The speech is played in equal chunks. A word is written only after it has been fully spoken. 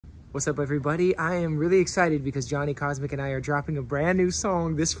What's up, everybody? I am really excited because Johnny Cosmic and I are dropping a brand new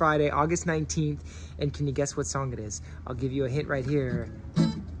song this Friday, August 19th. And can you guess what song it is? I'll give you a hint right here.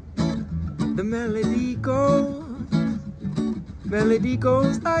 The melody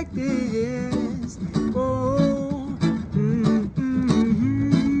goes like this. Oh,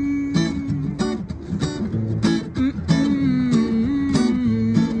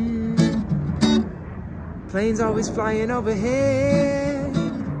 Planes always flying overhead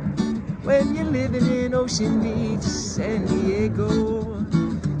when you're living in Ocean Beach, San Diego,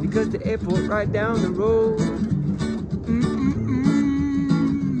 because the airport right down the road.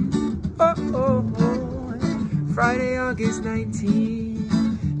 Friday, August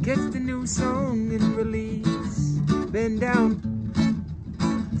 19th, catch the new song and release. Bend down.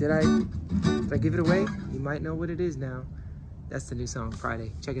 Did I give it away? You might know what it is now. That's the new song,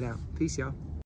 Friday. Check it out. Peace, y'all.